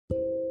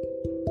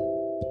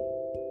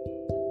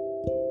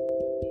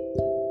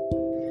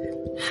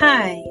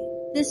Hi,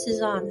 this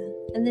is Anna,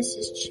 and this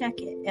is Check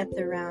It at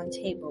the Round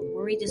Table,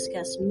 where we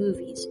discuss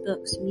movies,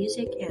 books,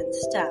 music, and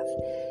stuff.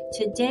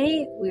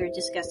 Today, we are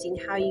discussing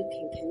how you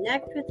can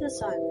connect with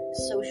us on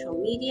social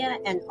media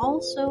and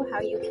also how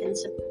you can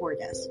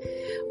support us.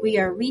 We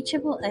are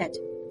reachable at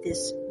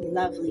this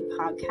lovely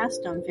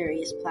podcast on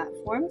various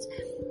platforms.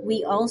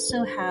 We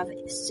also have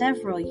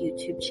several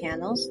YouTube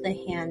channels, The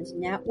Hand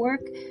Network,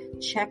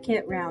 Check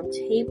It Round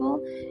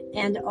Table,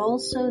 and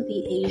also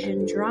the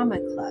Asian Drama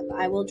Club.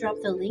 I will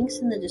drop the links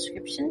in the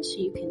description so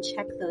you can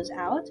check those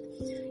out.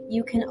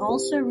 You can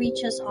also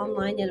reach us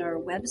online at our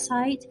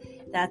website.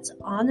 That's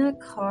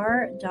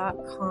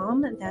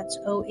onnacarr.com. That's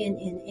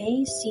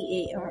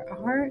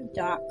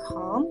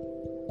ONNACARR.com.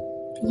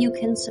 You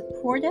can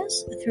support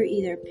us through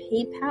either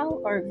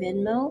PayPal or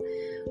Venmo.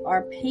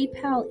 Our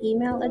PayPal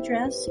email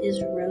address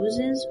is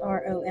roses,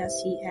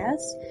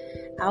 ROSES,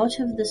 out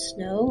of the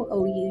snow,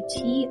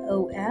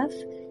 OUTOFSNOW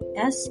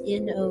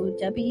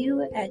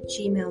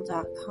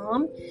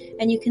 @gmail.com.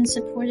 And you can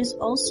support us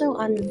also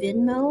on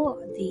Venmo.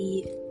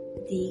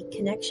 The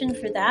connection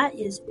for that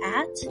is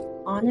at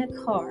Anna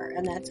Carr,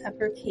 and that's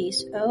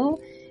uppercase O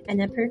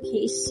and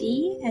uppercase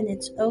C, and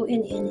it's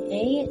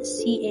ONNACARR.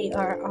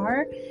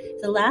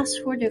 The last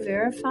four to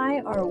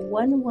verify are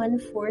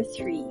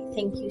 1143.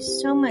 Thank you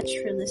so much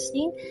for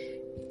listening.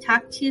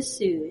 Talk to you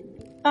soon.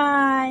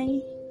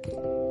 Bye.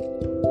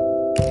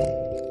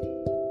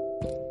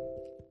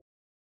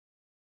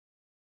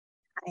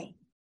 Hi,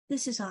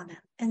 this is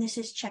Anna, and this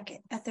is Check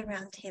It at the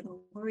Round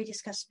Table, where we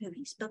discuss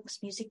movies,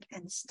 books, music,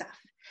 and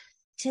stuff.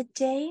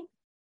 Today,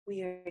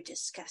 we are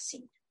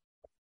discussing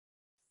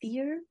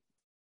fear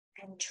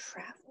and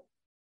travel.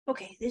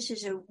 Okay, this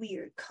is a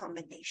weird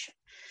combination,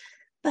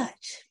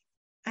 but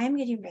I am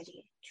getting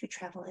ready to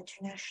travel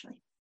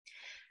internationally.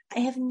 I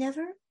have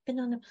never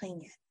been on a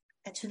plane yet,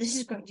 and so this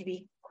is going to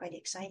be quite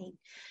exciting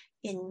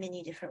in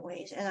many different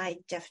ways, and I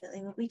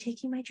definitely will be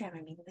taking my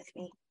Dramamine with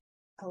me,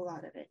 a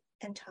lot of it,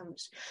 and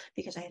Tums,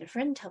 because I had a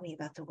friend tell me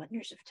about the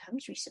wonders of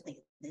Tums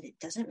recently, that it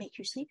doesn't make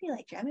you sleepy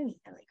like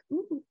Dramamine. I'm like,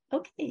 ooh,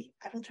 okay,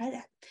 I will try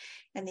that.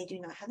 And they do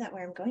not have that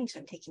where I'm going,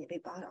 so I'm taking a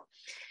big bottle.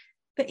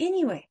 But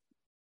anyway,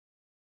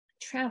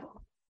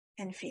 travel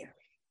and fear.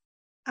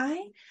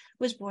 I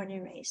was born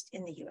and raised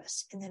in the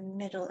U.S., in the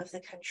middle of the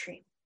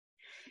country.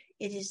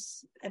 It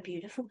is a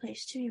beautiful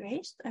place to be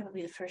raised, I will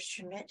be the first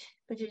to admit,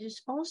 but it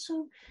has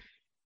also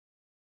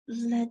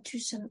led to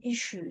some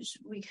issues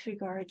with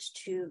regards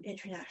to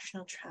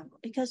international travel,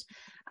 because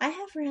I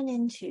have run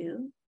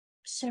into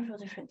several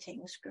different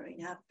things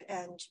growing up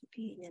and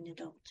being an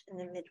adult in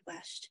the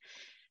Midwest,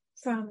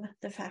 from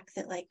the fact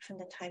that, like, from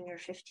the time you're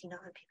 15 on,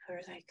 people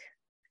are like,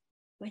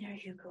 when are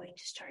you going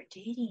to start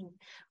dating?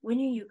 When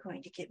are you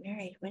going to get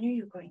married? When are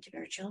you going to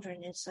bear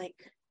children? It's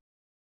like,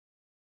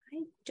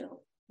 I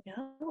don't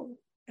know.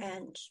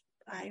 And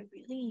I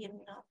really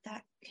am not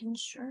that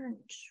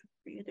concerned.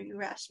 Whether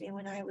you asked me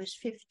when I was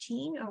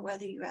 15 or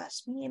whether you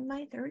asked me in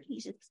my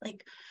 30s, it's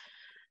like,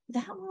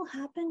 that will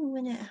happen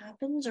when it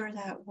happens, or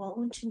that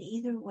won't. And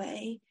either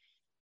way,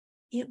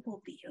 it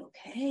will be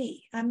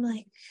okay. I'm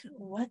like,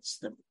 what's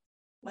the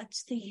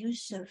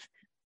use of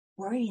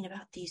worrying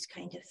about these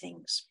kind of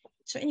things?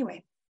 So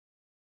anyway,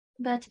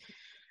 but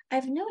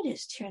I've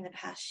noticed here in the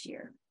past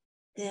year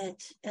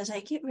that as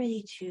I get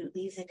ready to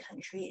leave the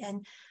country,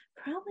 and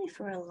probably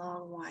for a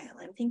long while,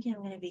 I'm thinking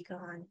I'm going to be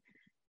gone.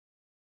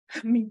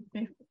 I mean,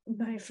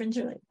 my friends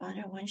are like,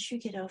 Anna, once you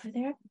get over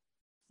there,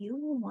 you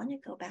will want to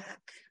go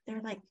back.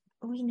 They're like,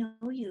 we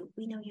know you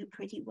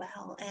pretty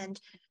well,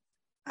 and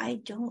I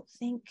don't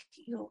think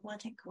you'll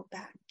want to go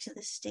back to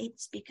the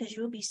States, because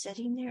you'll be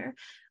sitting there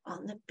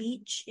on the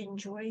beach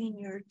enjoying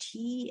your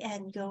tea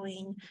and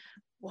going,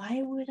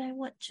 why would I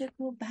want to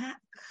go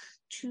back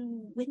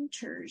to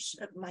winters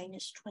of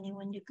minus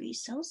 21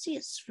 degrees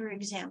Celsius, for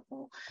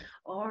example,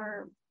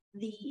 or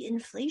the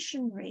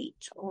inflation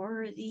rate,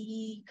 or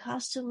the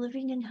cost of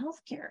living in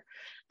healthcare?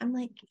 I'm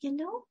like,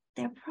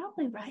 they're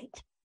probably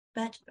right.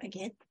 But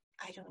again,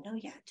 I don't know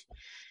yet.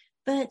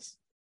 But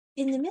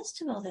in the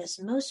midst of all this,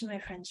 most of my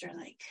friends are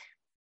like,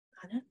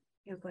 Anna,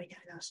 you're going to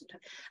have an awesome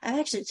time. I've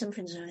actually had some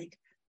friends that are like,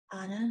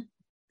 Anna,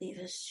 leave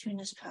as soon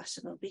as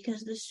possible,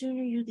 because the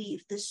sooner you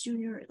leave, the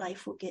sooner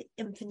life will get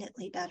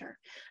infinitely better.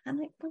 I'm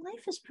like, well,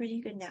 life is pretty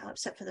good now,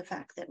 except for the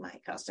fact that my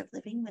cost of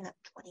living went up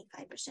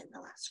 25% in the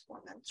last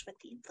 4 months with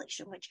the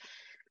inflation, which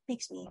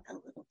makes me a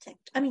little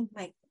ticked. I mean,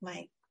 my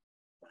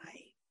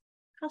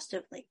cost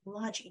of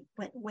lodging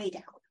went way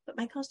down, but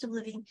my cost of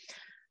living,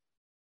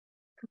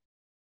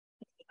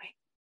 anyway.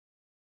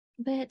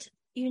 But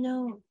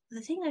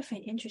the thing I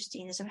find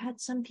interesting is I've had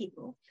some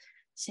people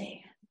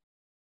say,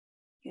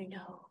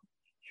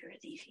 you're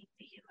leaving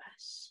the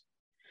U.S.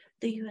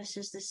 The U.S.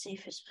 is the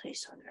safest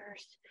place on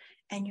earth,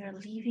 and you're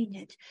leaving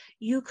it.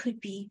 You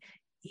could be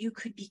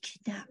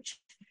kidnapped.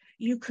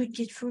 You could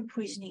get food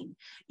poisoning.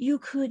 You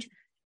could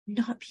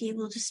not be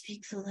able to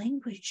speak the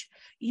language.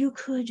 You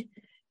could,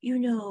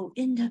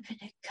 end up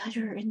in a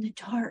gutter in the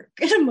dark.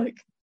 And I'm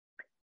like,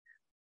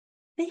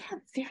 they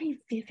have very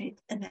vivid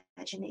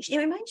imagination.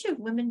 It reminds you of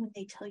women when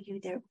they tell you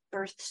their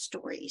birth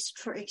stories.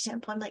 For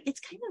example, I'm like,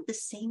 it's kind of the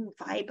same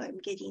vibe I'm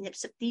getting,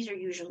 except these are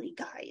usually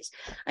guys.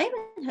 I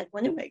haven't had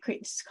one of my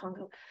acquaintances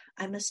Congo.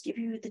 I must give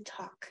you the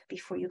talk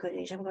before you go to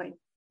Asia. I'm going,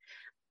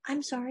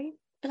 I'm sorry,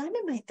 but I'm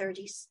in my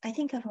 30s. I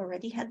think I've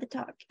already had the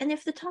talk. And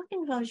if the talk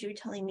involves you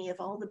telling me of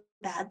all the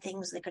bad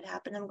things that could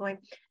happen, I'm going,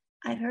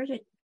 I've heard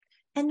it.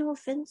 And no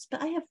offense,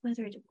 but I have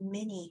weathered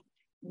many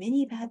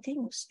bad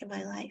things in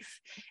my life,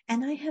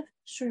 and I have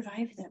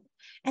survived them.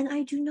 And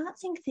I do not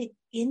think that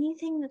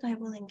anything that I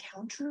will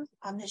encounter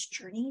on this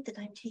journey that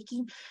I'm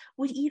taking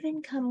would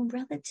even come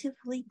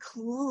relatively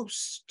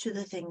close to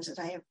the things that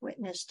I have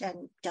witnessed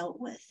and dealt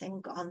with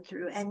and gone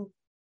through and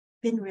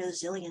been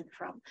resilient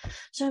from.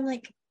 So I'm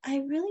like, I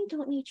really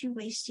don't need you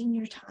wasting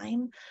your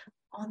time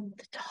on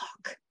the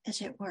talk,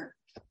 as it were.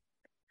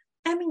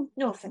 I mean,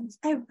 no offense,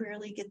 I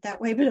rarely get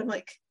that way, but I'm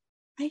like,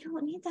 I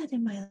don't need that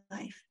in my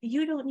life.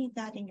 You don't need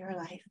that in your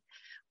life.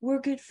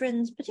 We're good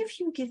friends, but if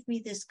you give me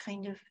this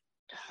kind of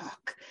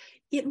talk,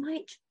 it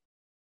might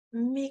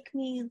make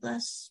me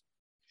less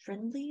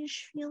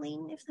friendly-ish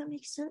feeling, if that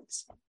makes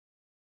sense.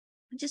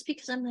 Just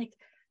because I'm like,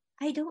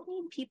 I don't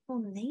need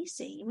people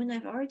naysaying when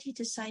I've already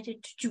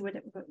decided to do what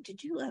I'm going to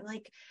do. I'm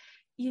like,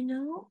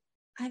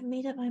 I've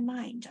made up my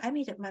mind. I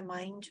made up my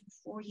mind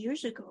 4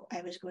 years ago.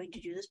 I was going to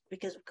do this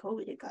because of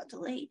COVID. It got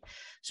delayed.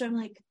 So I'm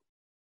like,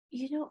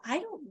 I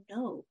don't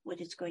know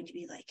what it's going to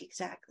be like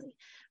exactly,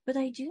 but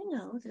I do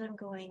know that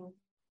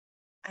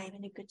I'm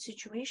in a good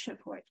situation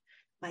for it.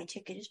 My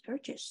ticket is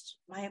purchased.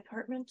 My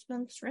apartment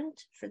month's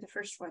rent for the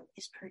first one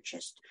is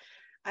purchased.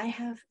 I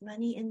have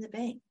money in the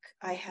bank.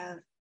 I have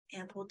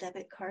ample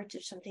debit cards.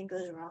 If something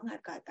goes wrong,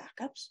 I've got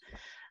backups.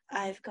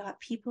 I've got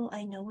people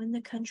I know in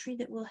the country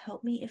that will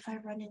help me if I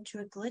run into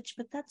a glitch,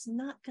 but that's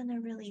not going to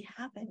really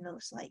happen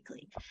most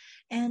likely.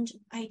 And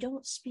I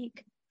don't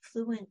speak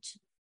fluent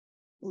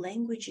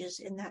languages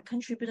in that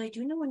country, but I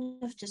do know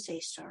enough to say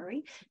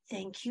sorry,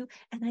 thank you,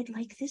 and I'd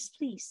like this,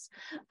 please.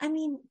 I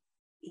mean,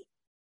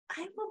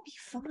 I will be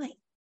fine.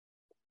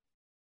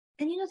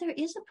 And there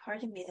is a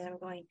part of me that I'm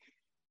going,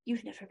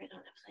 you've never been on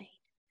a plane.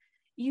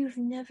 You've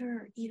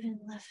never even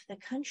left the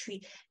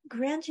country.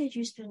 Granted,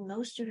 you spend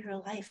most of your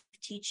life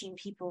teaching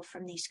people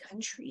from these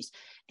countries,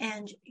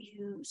 and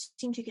you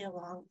seem to get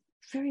along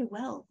very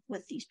well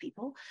with these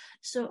people.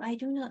 So I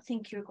do not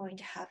think you're going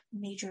to have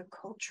major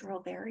cultural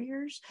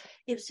barriers,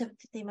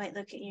 except that they might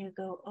look at you and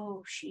go,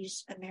 oh,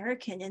 she's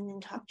American, and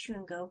then talk to you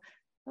and go,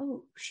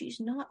 oh,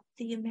 she's not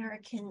the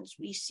Americans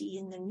we see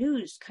in the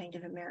news kind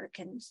of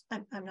Americans.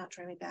 I'm not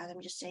trying to be bad.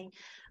 I'm just saying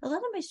a lot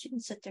of my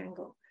students sit there and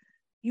go,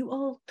 you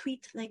all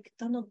tweet like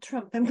Donald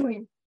Trump. I'm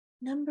going,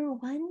 number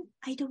one,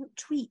 I don't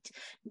tweet.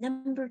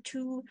 Number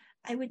two,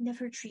 I would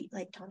never tweet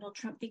like Donald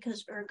Trump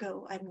because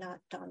ergo, I'm not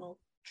Donald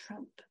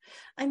Trump.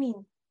 I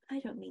mean,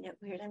 I don't mean it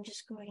weird. I'm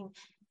just going,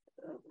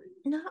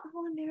 not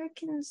all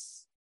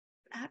Americans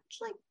act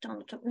like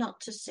Donald Trump. Not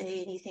to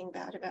say anything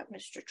bad about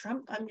Mr.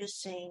 Trump. I'm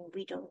just saying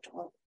we don't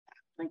all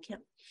act like him.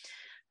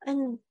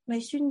 And my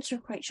students are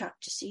quite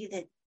shocked to see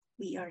that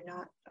we are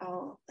not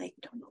all like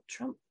Donald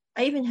Trump.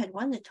 I even had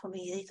one that told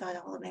me they thought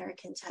all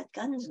Americans had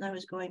guns, and I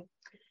was going,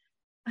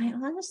 I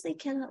honestly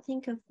cannot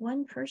think of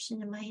one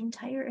person in my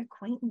entire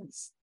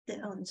acquaintance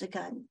that owns a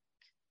gun.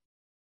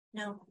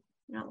 No,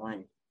 not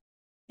one.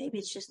 Maybe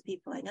it's just the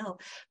people I know.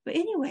 But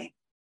anyway,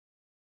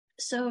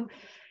 so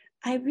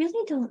I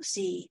really don't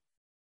see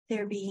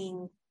there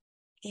being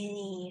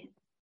any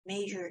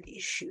major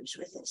issues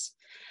with this.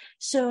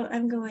 So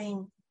I'm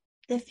going,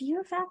 the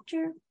fear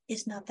factor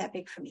is not that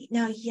big for me.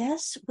 Now,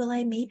 yes, will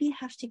I maybe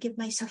have to give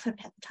myself a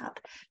pep talk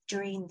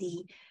during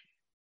the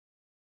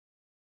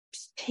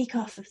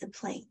takeoff of the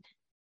plane?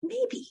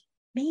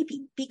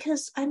 Maybe,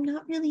 because I'm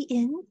not really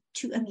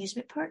into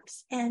amusement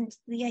parks, and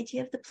the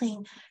idea of the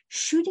plane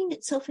shooting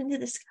itself into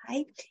the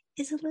sky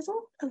is a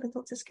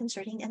little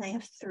disconcerting, and I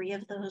have 3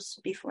 of those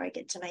before I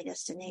get to my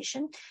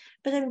destination.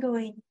 But I'm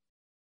going,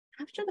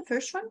 after the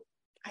first one,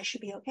 I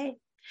should be okay.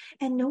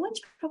 And no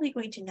one's probably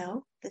going to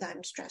know that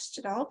I'm stressed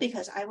at all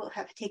because I will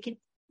have taken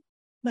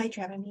my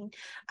Dramamine.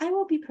 I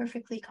will be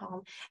perfectly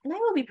calm, and I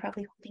will be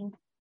probably holding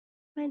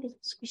my little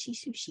squishy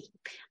sushi.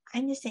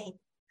 I'm just saying,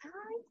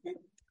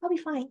 I'll be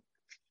fine.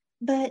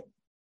 But,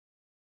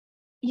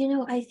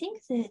 I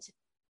think that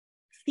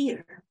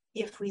fear,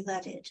 if we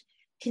let it,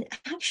 can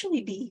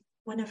actually be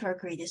one of our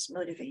greatest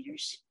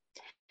motivators.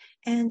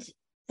 And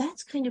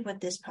that's kind of what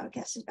this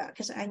podcast is about,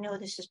 because I know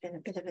this has been a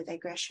bit of a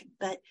digression,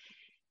 but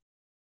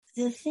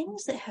the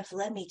things that have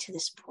led me to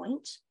this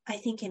point, I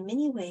think in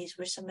many ways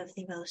were some of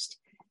the most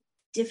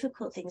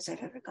difficult things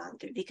I've ever gone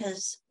through.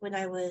 Because when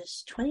I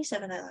was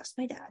 27, I lost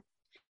my dad.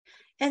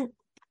 And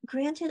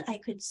granted, I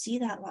could see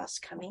that loss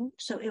coming.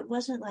 So it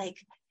wasn't like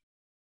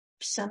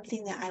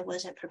something that I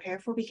wasn't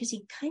prepared for, because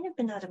he'd kind of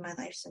been out of my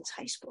life since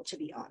high school, to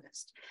be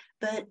honest.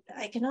 But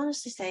I can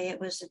honestly say it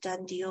was a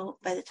done deal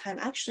by the time,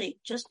 actually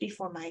just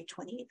before my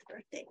 28th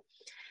birthday.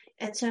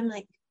 And so I'm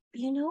like,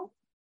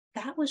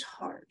 that was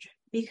hard,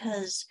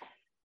 because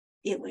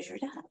it was your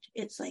dad.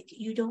 It's like,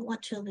 you don't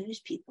want to lose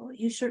people.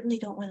 You certainly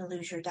don't want to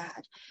lose your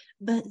dad.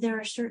 But there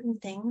are certain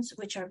things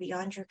which are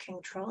beyond your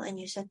control, and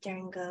you sit there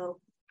and go,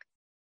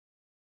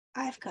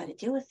 I've got to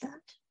deal with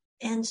that.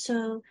 And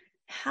so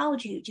how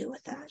do you deal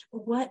with that?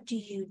 What do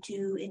you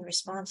do in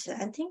response to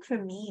that? I think for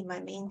me,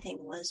 my main thing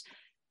was,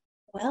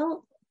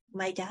 well,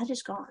 my dad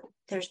is gone.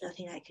 There's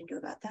nothing I can do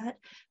about that,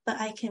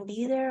 but I can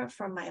be there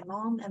for my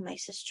mom and my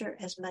sister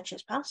as much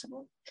as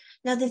possible.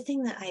 Now, the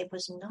thing that I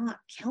was not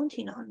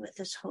counting on with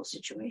this whole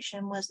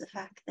situation was the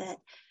fact that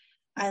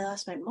I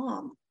lost my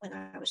mom when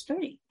I was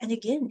 30. And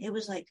again, it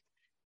was like,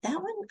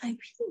 that one I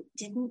really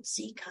didn't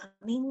see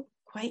coming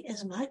quite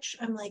as much.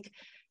 I'm like,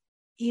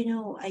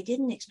 I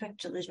didn't expect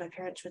to lose my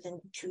parents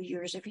within 2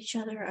 years of each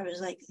other. I was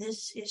like,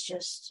 this is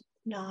just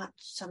not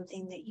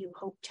something that you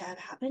hope to have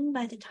happen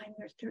by the time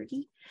you're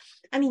 30.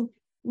 I mean,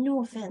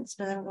 no offense,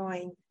 but I'm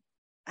going,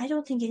 I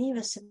don't think any of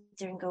us sit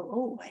there and go,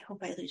 oh, I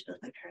hope I lose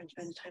both my parents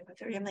by the time I'm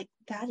 30. I'm like,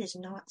 that is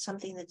not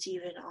something that's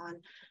even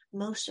on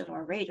most of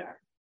our radar.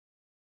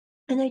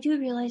 And I do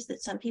realize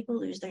that some people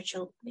lose their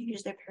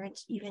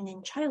parents even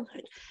in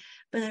childhood,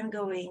 but I'm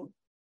going,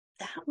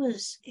 that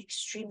was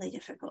extremely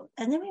difficult.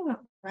 And then we went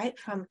right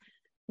from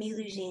me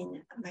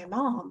losing my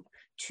mom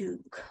to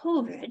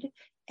COVID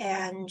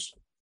and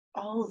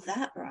all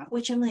that brought,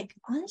 which I'm like,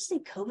 honestly,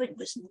 COVID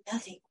was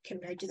nothing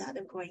compared to that.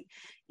 I'm going,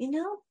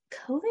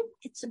 COVID,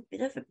 it's a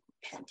bit of a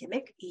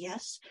pandemic.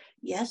 Yes,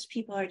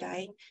 people are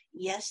dying.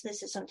 Yes,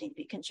 this is something to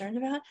be concerned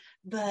about.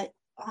 But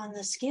on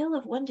the scale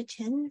of 1 to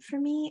 10 for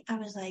me, I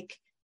was like,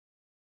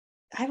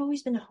 I've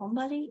always been a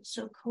homebody,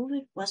 so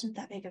COVID wasn't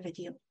that big of a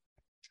deal.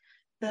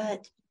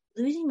 But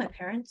losing my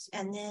parents,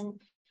 and then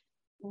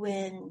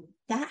when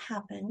that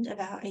happened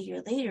about a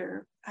year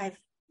later, I've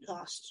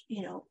lost,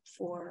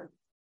 for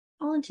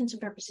all intents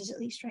and purposes,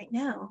 at least right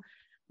now,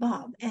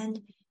 Bob.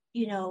 And,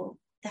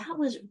 that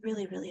was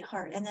really, really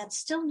hard. And that's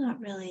still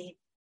not really,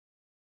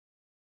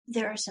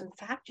 there are some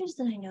factors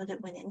that I know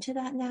that went into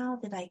that now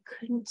that I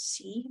couldn't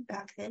see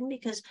back then,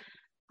 because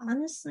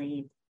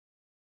honestly,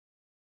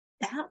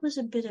 that was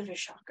a bit of a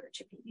shocker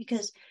to me,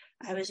 because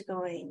I was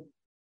going,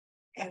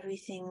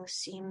 everything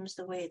seems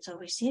the way it's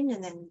always seemed,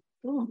 and then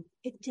boom,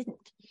 it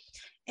didn't.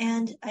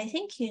 And I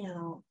think,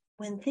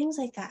 when things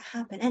like that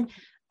happen, and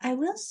I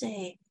will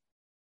say,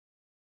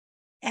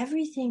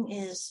 everything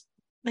is,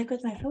 like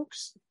with my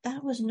folks,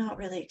 that was not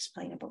really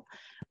explainable.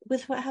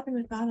 With what happened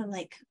with Bob, I'm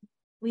like,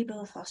 we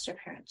both lost our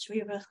parents. We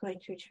were both going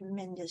through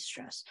tremendous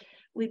stress.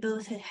 We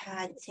both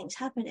had things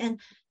happen. And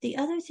the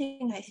other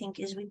thing I think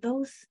is we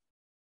both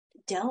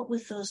dealt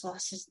with those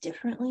losses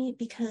differently,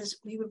 because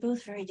we were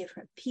both very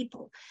different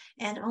people,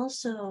 and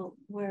also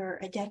we're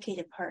a decade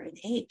apart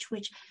in age,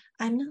 which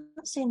I'm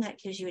not saying that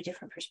gives you a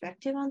different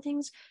perspective on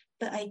things,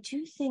 but I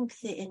do think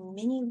that in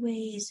many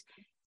ways,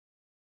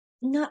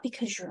 not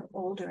because you're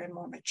older and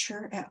more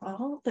mature at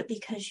all, but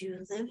because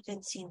you've lived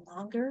and seen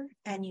longer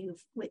and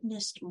you've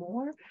witnessed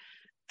more,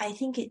 I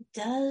think it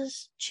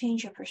does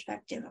change your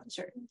perspective on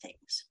certain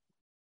things.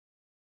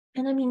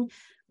 And I mean,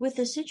 with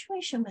the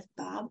situation with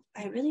Bob,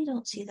 I really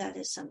don't see that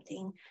as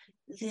something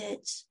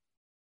that,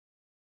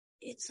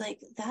 it's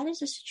like, that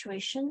is a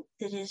situation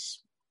that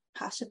is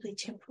possibly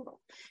temporal.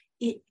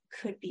 It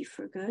could be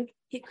for good.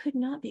 It could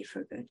not be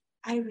for good.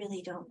 I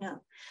really don't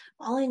know.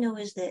 All I know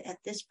is that at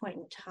this point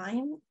in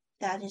time,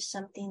 that is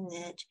something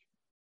that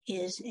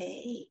is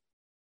a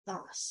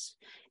loss.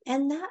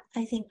 And that,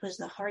 I think, was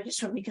the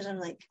hardest one, because I'm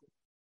like,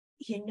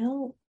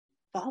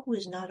 Bob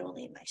was not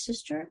only my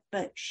sister,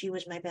 but she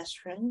was my best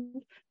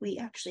friend. We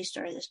actually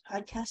started this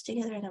podcast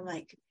together, and I'm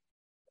like,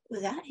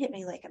 well, that hit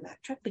me like a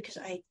Mack truck, because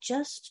I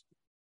just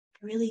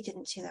really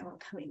didn't see that one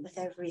coming with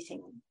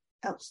everything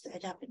else that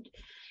had happened.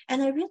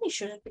 And I really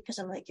should have, because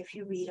I'm like, if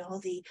you read all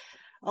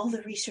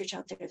the research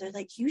out there, they're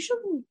like,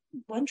 usually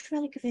one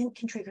traumatic event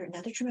can trigger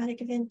another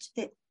traumatic event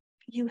that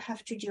you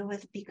have to deal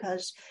with,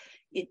 because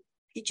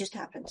it just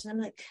happens. And I'm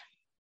like,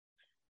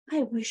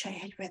 I wish I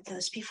had read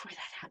those before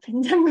that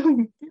happened. I'm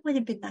going, that would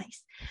have been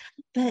nice,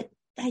 but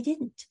I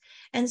didn't.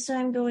 And so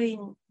I'm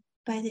going,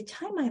 by the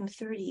time I'm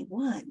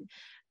 31,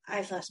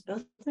 I've lost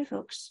both my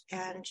folks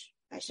and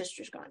my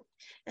sister's gone.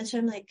 And so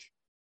I'm like,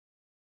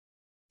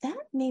 that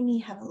made me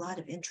have a lot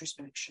of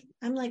introspection.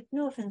 I'm like,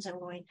 no offense, I'm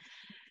going,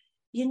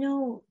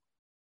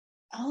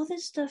 all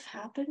this stuff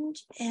happened,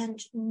 and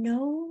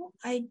no,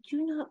 I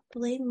do not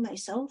blame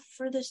myself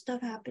for this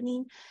stuff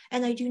happening,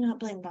 and I do not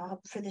blame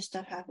Bob for this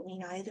stuff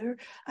happening either.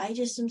 I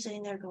just am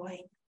sitting there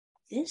going,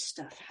 this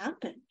stuff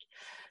happened.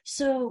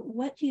 So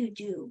what do you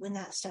do when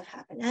that stuff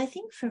happened? And I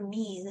think for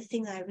me, the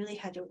thing that I really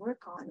had to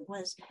work on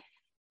was,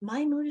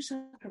 my modus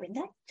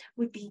operandi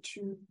would be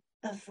to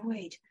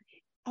avoid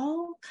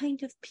all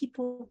kind of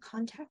people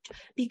contact,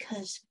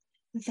 because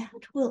that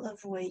will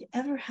avoid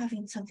ever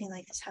having something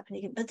like this happen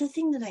again. But the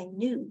thing that I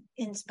knew,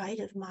 in spite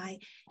of my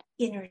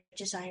inner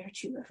desire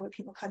to avoid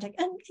people contact,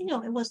 and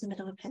it was the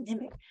middle of a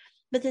pandemic,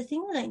 but the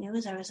thing that I knew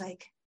is, I was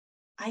like,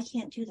 I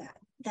can't do that.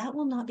 That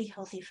will not be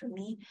healthy for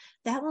me.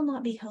 That will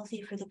not be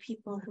healthy for the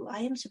people who I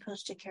am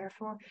supposed to care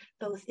for,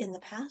 both in the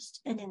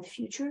past and in the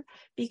future.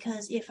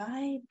 Because if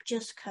I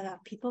just cut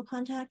off people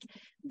contact,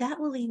 that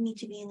will lead me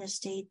to be in a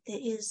state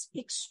that is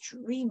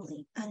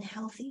extremely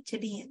unhealthy to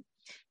be in.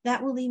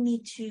 That will lead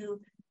me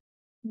to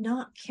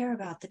not care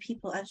about the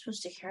people I'm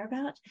supposed to care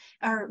about,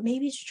 or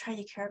maybe to try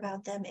to care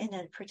about them in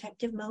a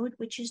protective mode,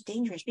 which is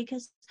dangerous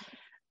because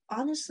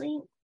honestly,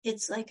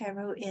 it's like I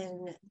wrote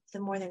in the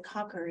More Than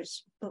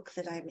Conquerors book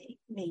that I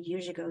made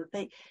years ago,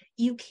 but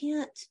you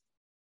can't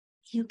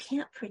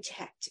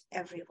protect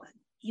everyone.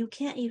 You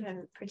can't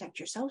even protect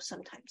yourself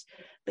sometimes,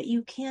 but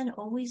you can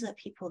always let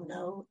people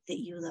know that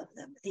you love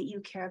them, that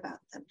you care about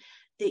them,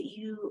 that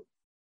you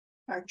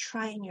are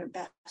trying your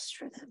best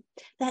for them.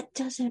 That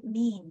doesn't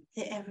mean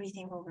that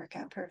everything will work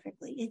out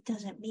perfectly. It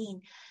doesn't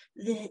mean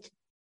that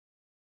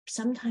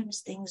sometimes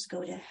things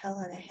go to hell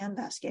in a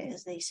handbasket,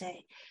 as they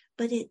say,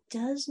 but it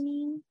does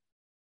mean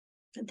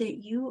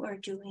that you are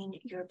doing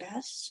your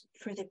best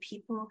for the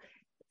people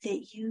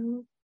that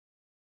you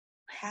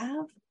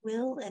have,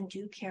 will, and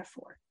do care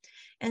for.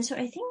 And so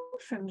I think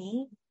for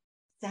me,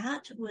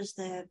 that was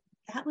the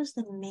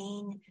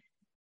main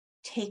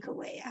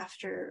takeaway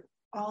after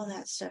all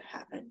that stuff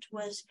happened.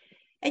 Was,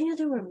 I knew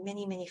there were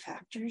many, many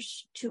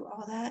factors to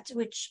all that,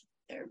 which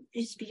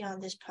is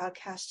beyond this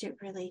podcast. It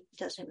really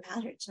doesn't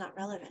matter. It's not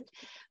relevant.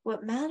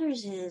 What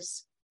matters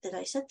is that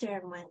I sat there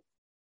and went,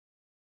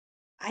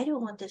 I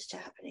don't want this to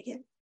happen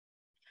again.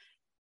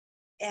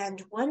 And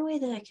one way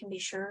that I can be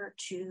sure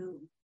to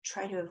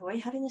try to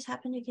avoid having this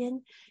happen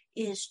again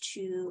is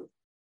to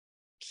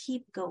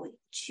keep going,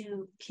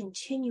 to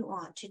continue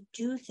on, to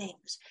do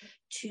things,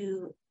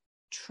 to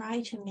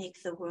try to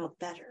make the world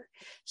better.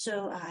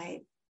 So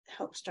I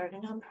helped start a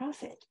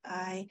nonprofit.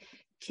 I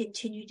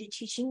continued to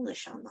teach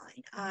English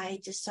online.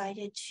 I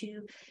decided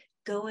to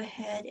go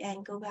ahead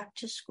and go back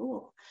to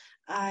school.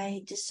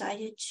 I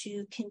decided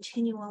to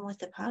continue on with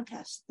the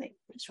podcast thing.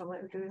 That's what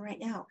we're doing right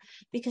now,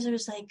 because I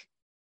was like,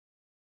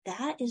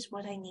 that is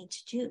what I need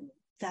to do.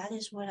 That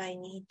is what I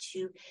need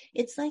to.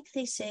 It's like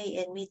they say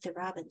in Meet the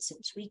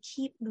Robinsons, we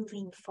keep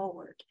moving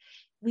forward.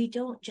 We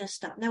don't just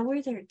stop. Now,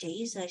 were there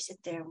days that I sit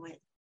there and went,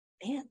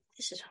 man,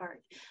 this is hard?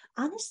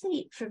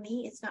 Honestly, for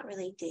me, it's not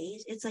really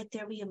days. It's like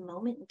there'll be a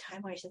moment in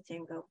time where I sit there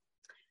and go,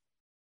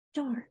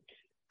 darn,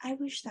 I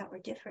wish that were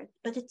different,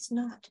 but it's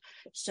not.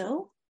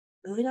 So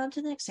moving on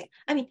to the next thing.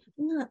 I mean,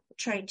 I'm not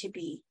trying to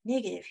be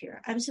negative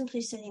here. I'm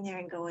simply sitting there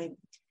and going,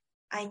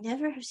 I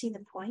never have seen the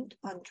point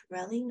on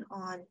dwelling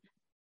on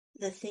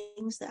the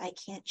things that I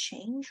can't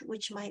change,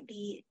 which might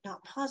be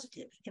not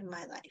positive in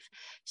my life.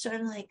 So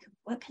I'm like,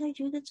 what can I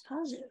do that's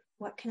positive?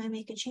 What can I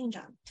make a change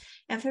on?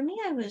 And for me,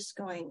 I was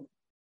going,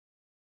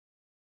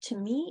 to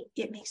me,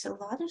 it makes a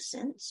lot of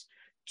sense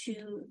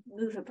to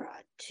move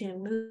abroad, to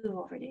move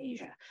over to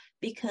Asia,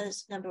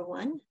 because number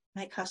one,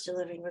 my cost of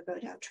living would go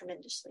down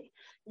tremendously.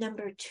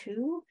 Number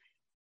two,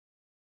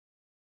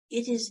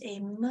 it is a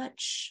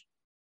much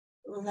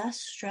less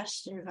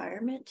stressed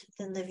environment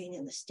than living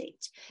in the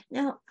States.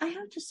 Now, I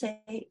have to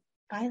say,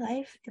 my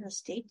life in the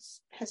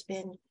States has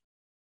been,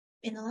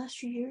 in the last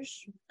few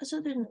years,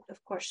 other than,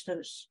 of course,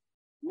 those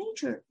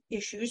major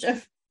issues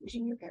of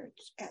losing your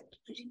parents and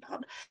losing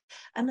Bob,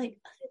 I'm like,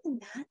 other than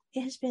that,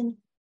 it has been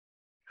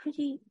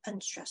pretty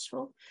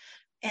unstressful.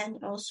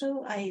 And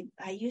also, I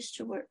used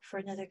to work for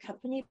another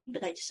company,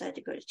 but I decided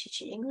to go to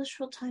teaching English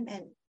full time,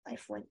 and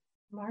life went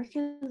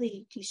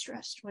markedly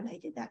de-stressed when I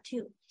did that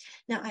too.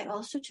 Now, I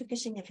also took a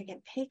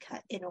significant pay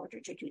cut in order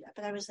to do that,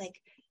 but I was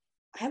like,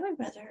 I would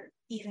rather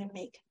even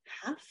make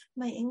half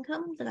my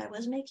income that I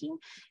was making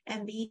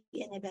and be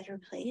in a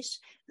better place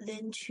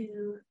than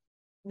to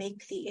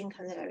make the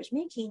income that I was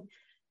making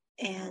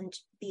and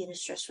be in a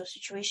stressful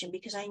situation,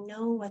 because I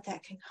know what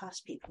that can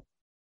cost people.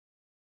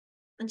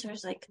 And so I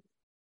was like,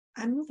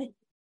 I'm moving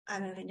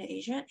to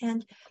Asia,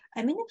 and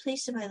I'm in a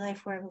place in my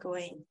life where I'm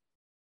going,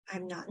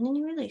 I'm not in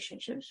any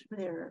relationships that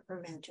are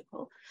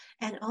romantical,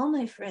 and all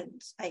my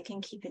friends I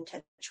can keep in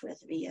touch with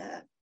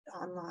via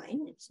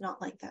online. It's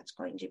not like that's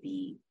going to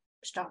be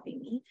stopping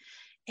me.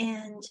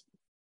 And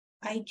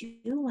I do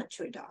want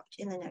to adopt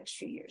in the next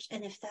few years.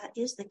 And if that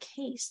is the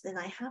case, then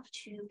I have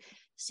to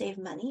save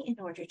money in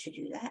order to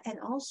do that. And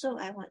also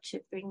I want to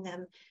bring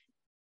them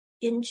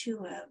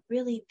into a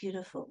really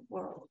beautiful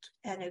world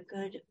and a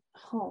good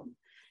home.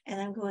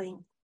 And I'm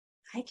going,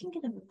 I can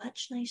get a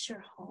much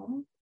nicer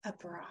home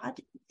abroad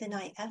than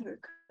I ever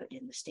could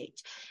in the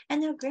States.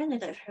 And now,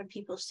 granted, I've heard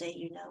people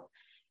say,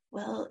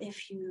 well,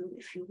 if you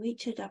wait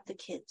to adopt the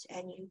kids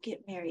and you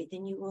get married,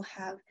 then you will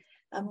have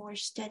a more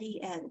steady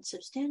and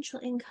substantial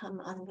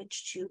income on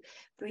which to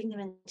bring them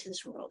into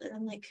this world. And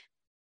I'm like,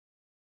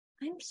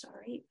 I'm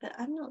sorry, but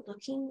I'm not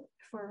looking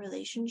for a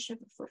relationship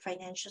for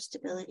financial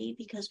stability,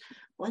 because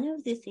one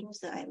of the things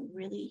that I'm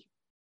really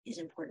is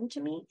important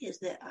to me is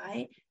that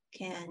I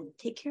can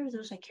take care of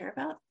those I care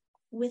about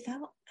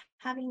without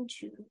having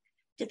to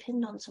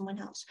depend on someone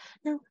else.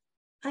 Now,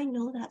 I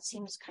know that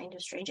seems kind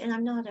of strange, and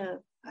I'm not a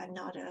I'm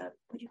not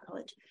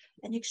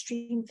an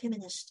extreme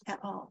feminist at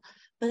all.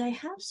 But I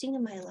have seen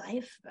in my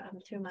life,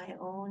 through my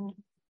own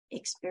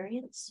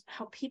experience,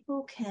 how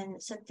people can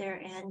sit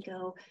there and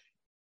go,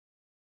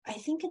 I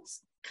think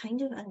it's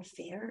kind of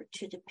unfair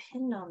to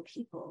depend on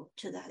people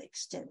to that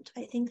extent.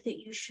 I think that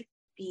you should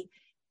be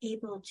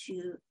able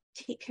to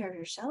take care of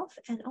yourself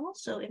and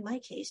also, in my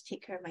case,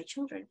 take care of my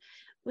children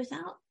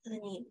without the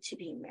need to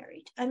be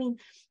married. I mean,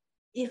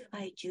 if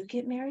I do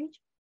get married,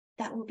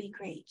 that will be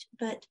great,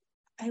 but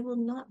I will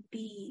not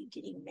be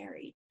getting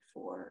married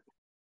for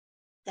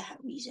that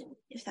reason,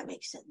 if that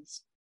makes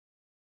sense.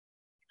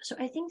 So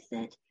I think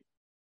that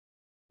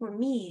for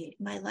me,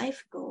 my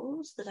life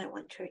goals that I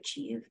want to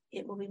achieve,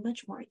 it will be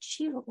much more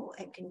achievable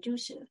and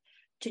conducive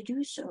to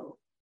do so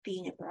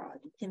being abroad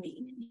than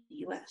being in the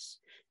US,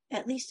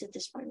 at least at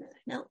this point in my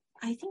life. Now,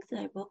 I think that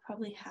I will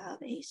probably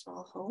have a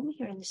small home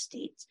here in the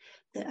States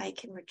that I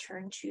can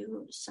return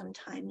to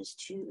sometimes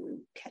to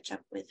catch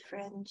up with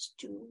friends,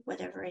 do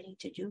whatever I need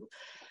to do,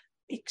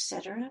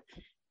 etc.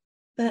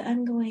 But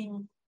I'm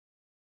going,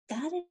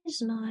 that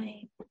is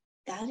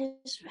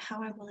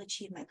how I will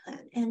achieve my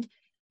plan. And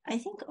I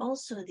think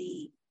also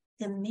the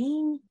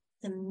main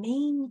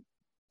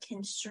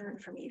concern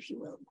for me, if you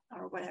will,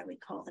 or what I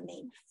would call the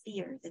main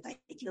fear that I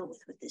deal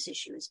with this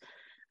issue is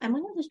I'm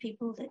one of those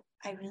people that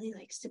I really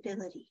like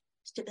stability.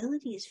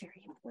 Stability is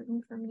very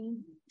important for me.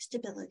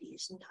 Stability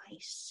is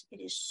nice.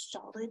 It is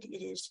solid.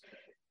 It is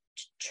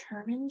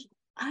determined.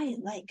 I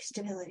like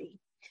stability.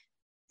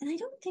 And I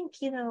don't think,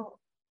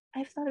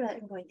 I've thought about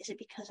it and going, is it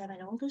because I'm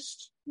an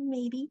oldest?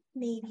 Maybe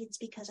it's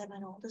because I'm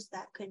an oldest.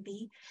 That could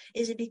be.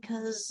 Is it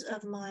because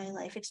of my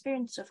life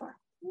experience so far?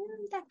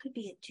 That could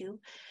be it too.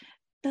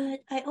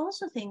 But I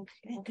also think,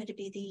 and could it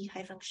be the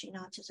high functioning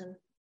autism?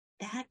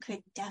 That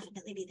could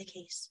definitely be the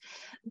case.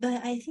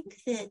 But I think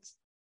that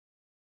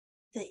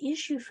the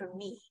issue for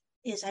me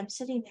is I'm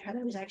sitting there, and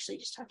I was actually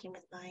just talking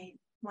with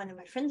one of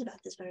my friends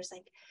about this, but I was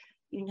like,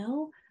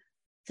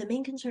 the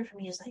main concern for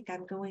me is like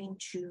I'm going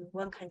to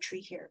one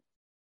country here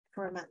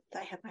for a month.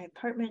 I have my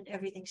apartment,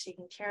 everything's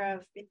taken care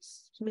of,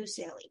 it's smooth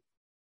sailing.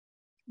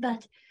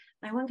 But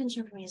my one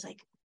concern for me is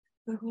like,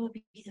 where will it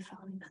be the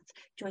following month?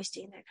 Do I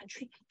stay in that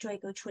country? Do I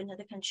go to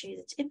another country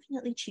that's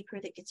infinitely cheaper,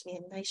 that gets me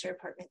a nicer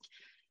apartment?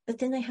 But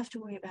then I have to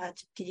worry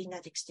about getting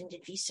that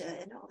extended visa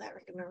and all that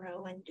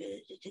rigmarole, and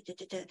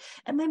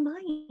my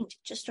mind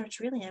just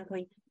starts reeling. I'm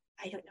going,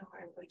 I don't know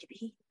where I'm going to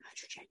be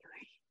after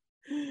January.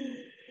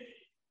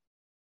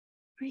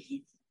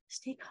 Breathe,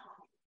 stay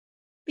calm.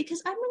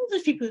 Because I'm one of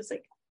those people who's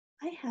like,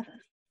 I have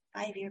a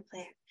 5-year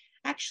plan.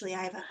 Actually,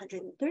 I have a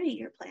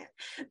 130-year plan.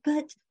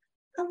 But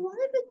a lot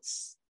of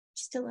it's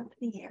still up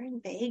in the air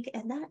and vague,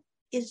 and that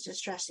is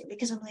distressing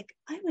because I'm like,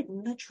 I would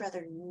much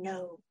rather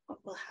know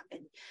what will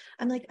happen.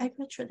 I'm like, I'd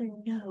much rather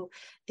know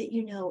that,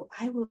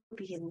 I will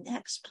be in the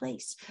next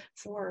place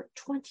for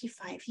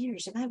 25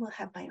 years and I will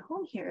have my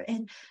home here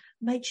and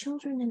my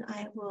children and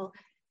I will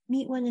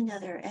meet one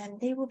another and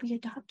they will be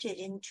adopted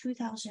in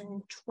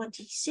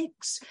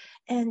 2026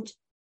 and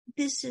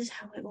this is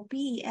how it will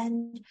be.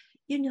 And,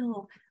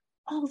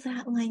 all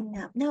that lining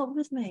up. Now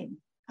with my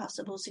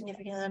possible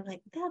significant other, I'm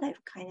like, that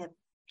I've kind of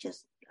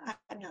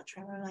I'm not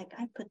trying. I'm like,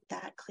 I put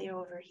that clear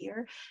over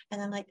here.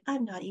 And I'm like,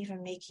 I'm not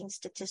even making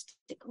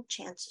statistical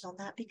chances on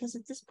that because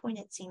at this point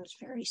it seems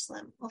very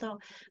slim. Although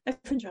my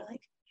friends are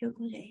like, you'll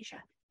go to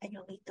Asia and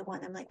you'll meet the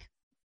one. I'm like,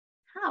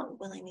 how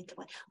will I meet the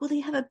one? Will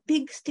they have a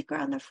big sticker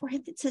on their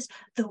forehead that says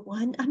the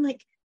one? I'm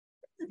like,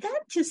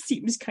 that just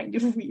seems kind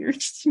of weird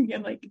to me.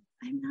 I'm like,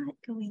 I'm not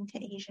going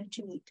to Asia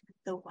to meet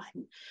the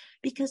one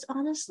because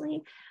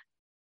honestly,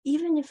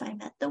 even if I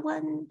met the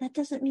one, that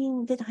doesn't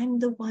mean that I'm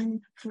the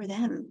one for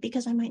them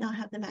because I might not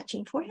have the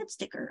matching forehead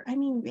sticker. I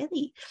mean,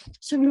 really.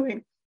 So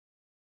anyway,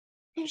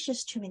 there's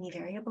just too many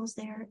variables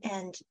there.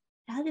 And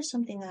that is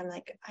something that I'm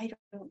like, I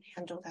don't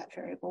handle that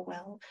variable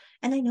well.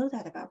 And I know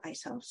that about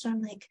myself. So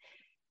I'm like,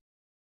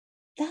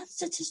 that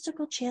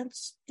statistical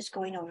chance is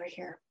going over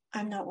here.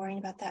 I'm not worrying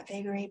about that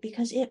vagary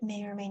because it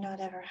may or may not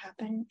ever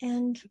happen.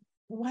 And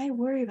why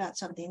worry about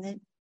something that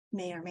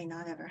may or may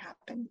not ever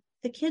happen?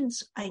 The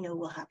kids, I know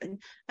will happen.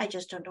 I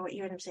just don't know what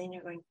year. And I'm saying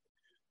they're going,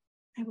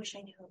 I wish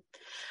I knew.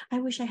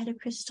 I wish I had a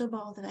crystal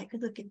ball that I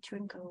could look into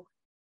and go,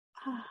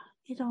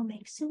 it all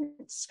makes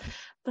sense.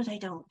 But I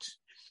don't.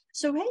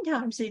 So right now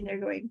I'm sitting there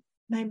going,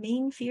 my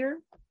main fear,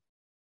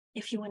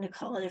 if you want to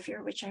call it a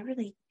fear, which I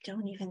really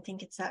don't even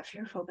think it's that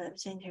fearful, but I'm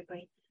sitting there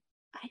going,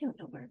 I don't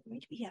know where I'm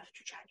going to be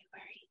after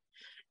January.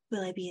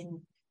 Will I be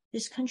in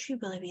this country?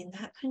 Will I be in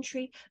that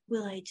country?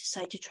 Will I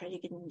decide to try to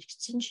get an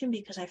extension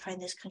because I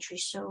find this country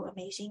so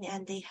amazing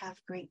and they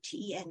have great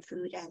tea and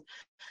food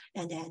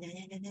and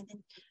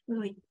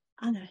going,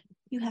 Anna,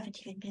 you haven't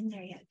even been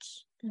there yet.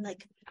 And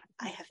like,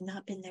 I have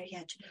not been there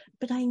yet,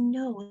 but I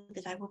know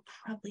that I will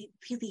probably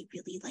really,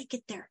 really like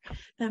it there.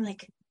 But I'm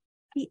like,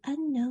 the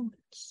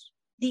unknowns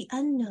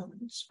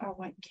are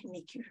what can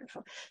make you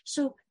fearful.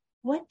 So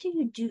what do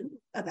you do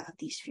about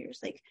these fears?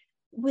 Like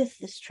with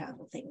this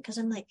travel thing? Because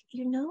I'm like,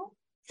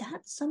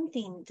 that's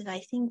something that I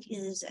think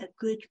is a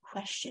good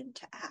question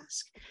to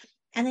ask.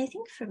 And I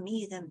think for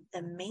me,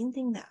 the main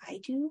thing that I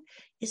do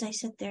is I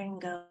sit there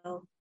and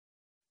go,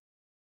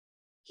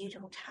 you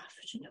don't have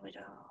to know it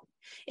all.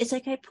 It's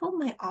like I pull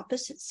my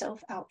opposite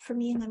self out for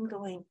me and I'm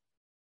going,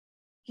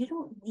 you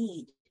don't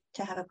need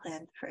to have a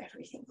plan for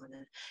everything on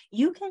it.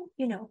 You can,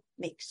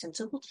 make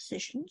sensible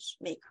decisions,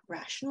 make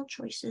rational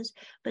choices,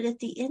 but at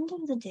the end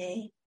of the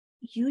day,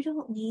 you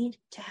don't need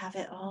to have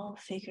it all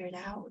figured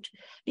out,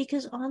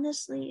 because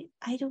honestly,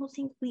 I don't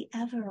think we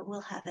ever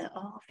will have it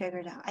all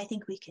figured out. I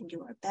think we can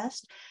do our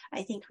best.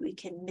 I think we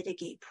can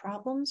mitigate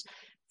problems,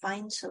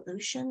 find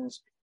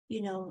solutions,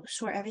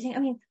 sort everything. I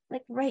mean,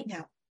 like right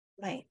now,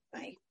 my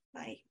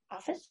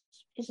office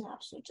is an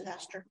absolute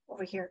disaster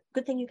over here.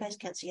 Good thing you guys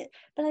can't see it,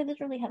 but I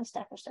literally have a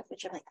stack of stuff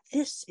which I'm like,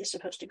 this is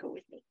supposed to go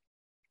with me.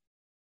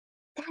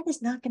 That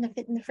is not going to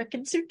fit in the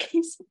freaking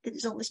suitcase that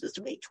is only supposed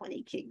to weigh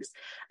 20 kgs.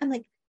 I'm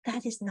like,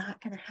 that is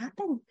not going to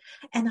happen.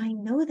 And I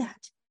know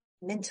that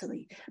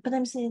mentally, but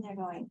I'm sitting there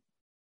going,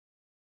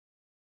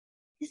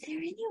 is there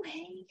any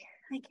way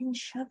I can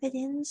shove it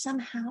in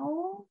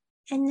somehow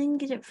and then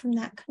get it from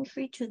that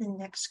country to the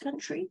next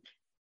country?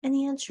 And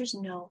the answer is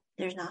no,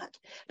 there's not.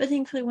 But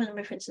thankfully, one of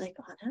my friends is like,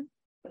 Anna,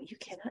 what you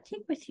cannot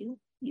take with you,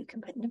 you can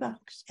put in a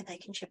box and I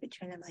can ship it to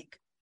you. And I'm like,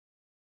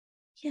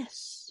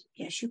 yes,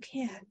 you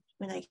can.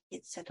 When I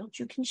get settled,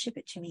 you can ship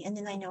it to me. And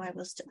then I know I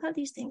will still have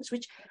these things,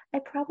 which I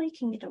probably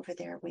can get over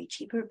there way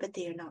cheaper, but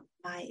they are not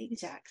my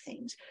exact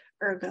things.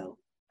 Ergo,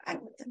 I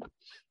want them.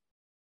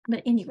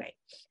 But anyway,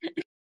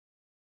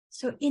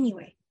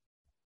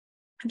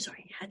 I'm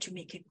sorry, I had to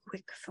make a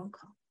quick phone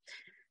call.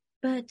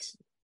 But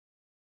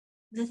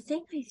the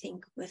thing I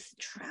think with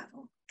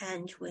travel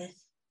and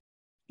with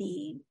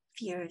the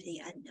fear of the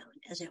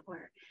unknown, as it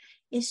were,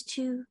 is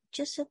to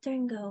just sit there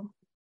and go,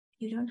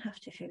 you don't have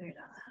to figure it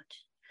all out.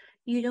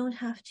 You don't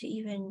have to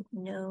even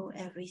know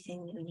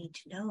everything you need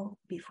to know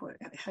before.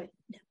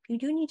 You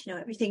do need to know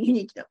everything you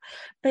need to know,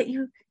 but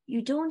you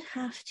don't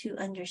have to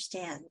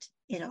understand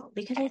it all,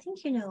 because I think,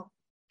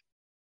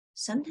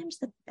 sometimes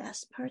the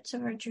best parts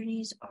of our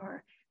journeys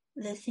are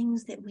the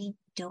things that we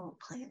don't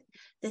plan,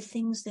 the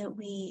things that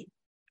we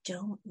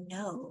don't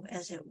know,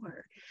 as it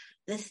were,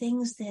 the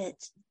things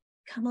that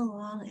come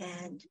along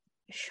and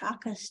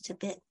shock us to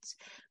bits,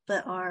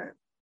 but are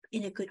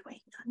in a good way,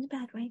 not in a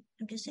bad way,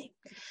 I'm just saying.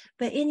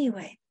 But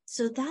anyway,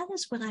 so that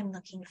is what I'm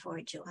looking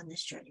forward to on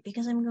this journey,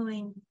 because I'm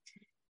going,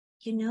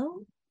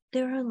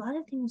 there are a lot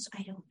of things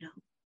I don't know,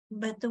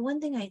 but the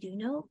one thing I do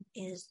know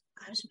is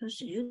I'm supposed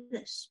to do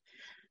this.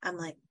 I'm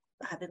like,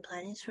 I've been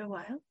planning this for a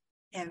while.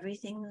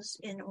 Everything's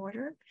in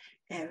order.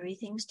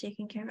 Everything's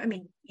taken care of. I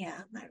mean,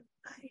 yeah, my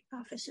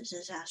office is a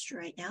disaster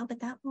right now,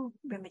 but that will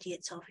remedy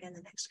itself in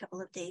the next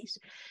couple of days.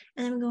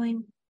 And I'm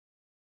going,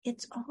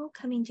 it's all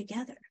coming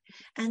together.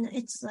 And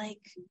it's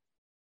like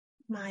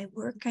my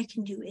work I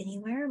can do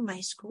anywhere. My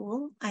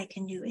school I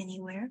can do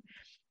anywhere.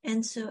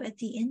 And so at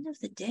the end of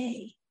the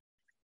day,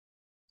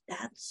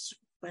 that's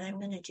what I'm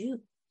going to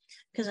do.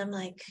 Because I'm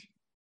like,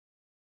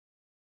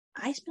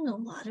 I spent a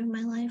lot of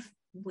my life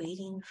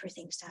waiting for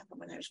things to happen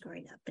when I was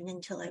growing up and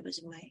until I was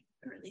in my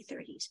early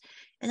 30s.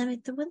 And I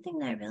mean, the one thing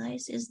that I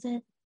realized is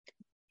that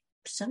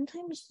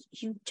sometimes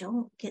you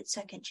don't get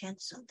second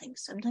chances on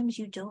things. Sometimes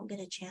you don't get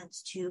a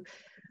chance to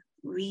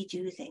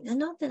redo things. And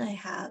not that I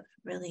have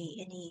really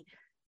any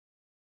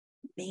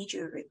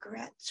major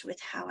regrets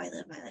with how I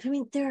live my life. I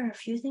mean, there are a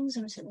few things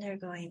I'm sitting there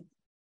going,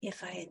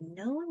 if I had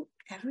known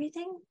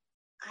everything,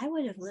 I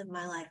would have lived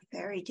my life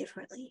very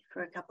differently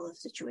for a couple of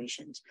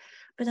situations.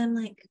 But I'm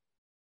like,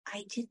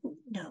 I didn't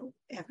know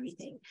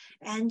everything.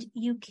 And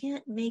you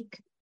can't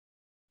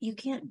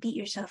beat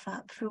yourself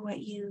up for what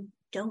you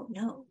don't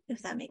know,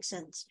 if that makes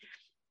sense.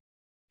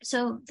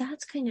 So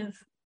that's kind of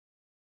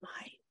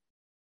my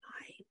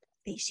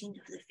facing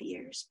of the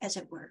fears, as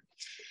it were.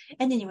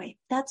 And anyway,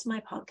 that's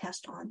my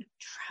podcast on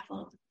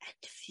travel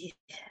and fear.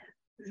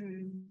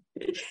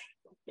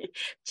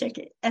 Check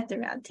it at the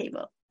round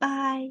table.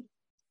 Bye.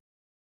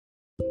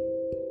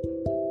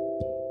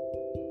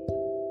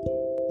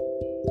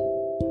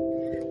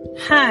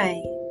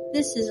 Hi,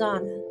 this is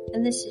Anna,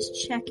 and this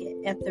is Check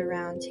It at the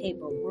Round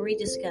Table, where we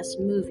discuss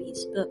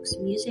movies, books,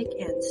 music,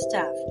 and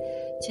stuff.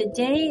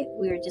 Today,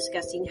 we're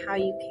discussing how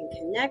you can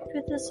connect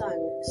with us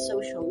on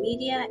social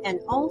media and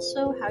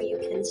also how you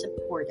can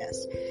support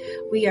us.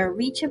 We are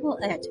reachable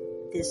at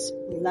this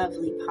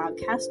lovely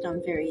podcast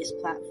on various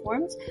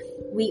platforms.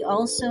 We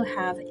also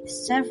have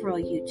several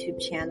YouTube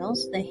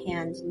channels, The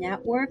Hand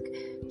Network,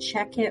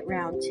 Check It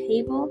Round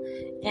Table,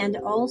 and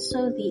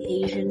also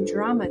the Asian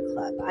Drama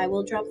Club. I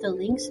will drop the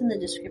links in the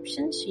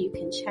description so you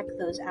can check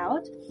those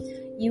out.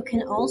 You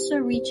can also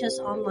reach us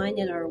online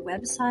at our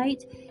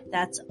website.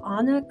 That's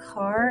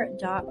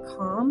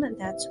onnacarr.com.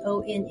 That's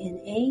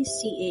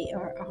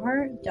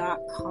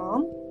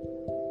ONNACARR.com.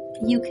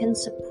 You can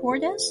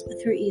support us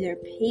through either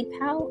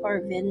PayPal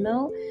or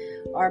Venmo.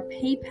 Our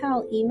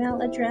PayPal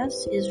email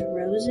address is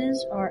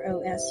roses,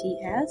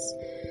 ROSES,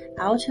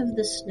 out of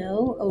the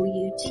snow,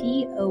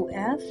 OUTOFSNOW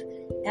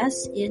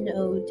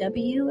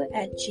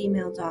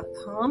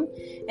 @gmail.com.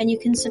 And you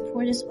can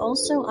support us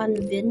also on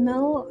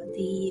Venmo.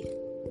 The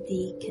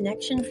The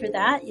connection for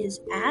that is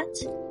at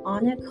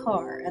Anna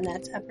Carr, and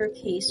that's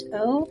uppercase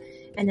O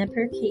and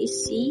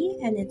uppercase C,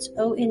 and it's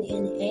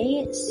ONNACARR.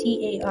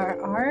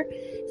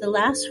 The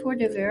last four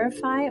to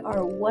verify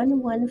are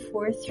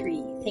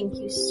 1143. Thank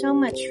you so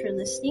much for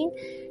listening.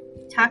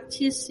 Talk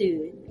to you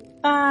soon.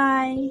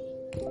 Bye.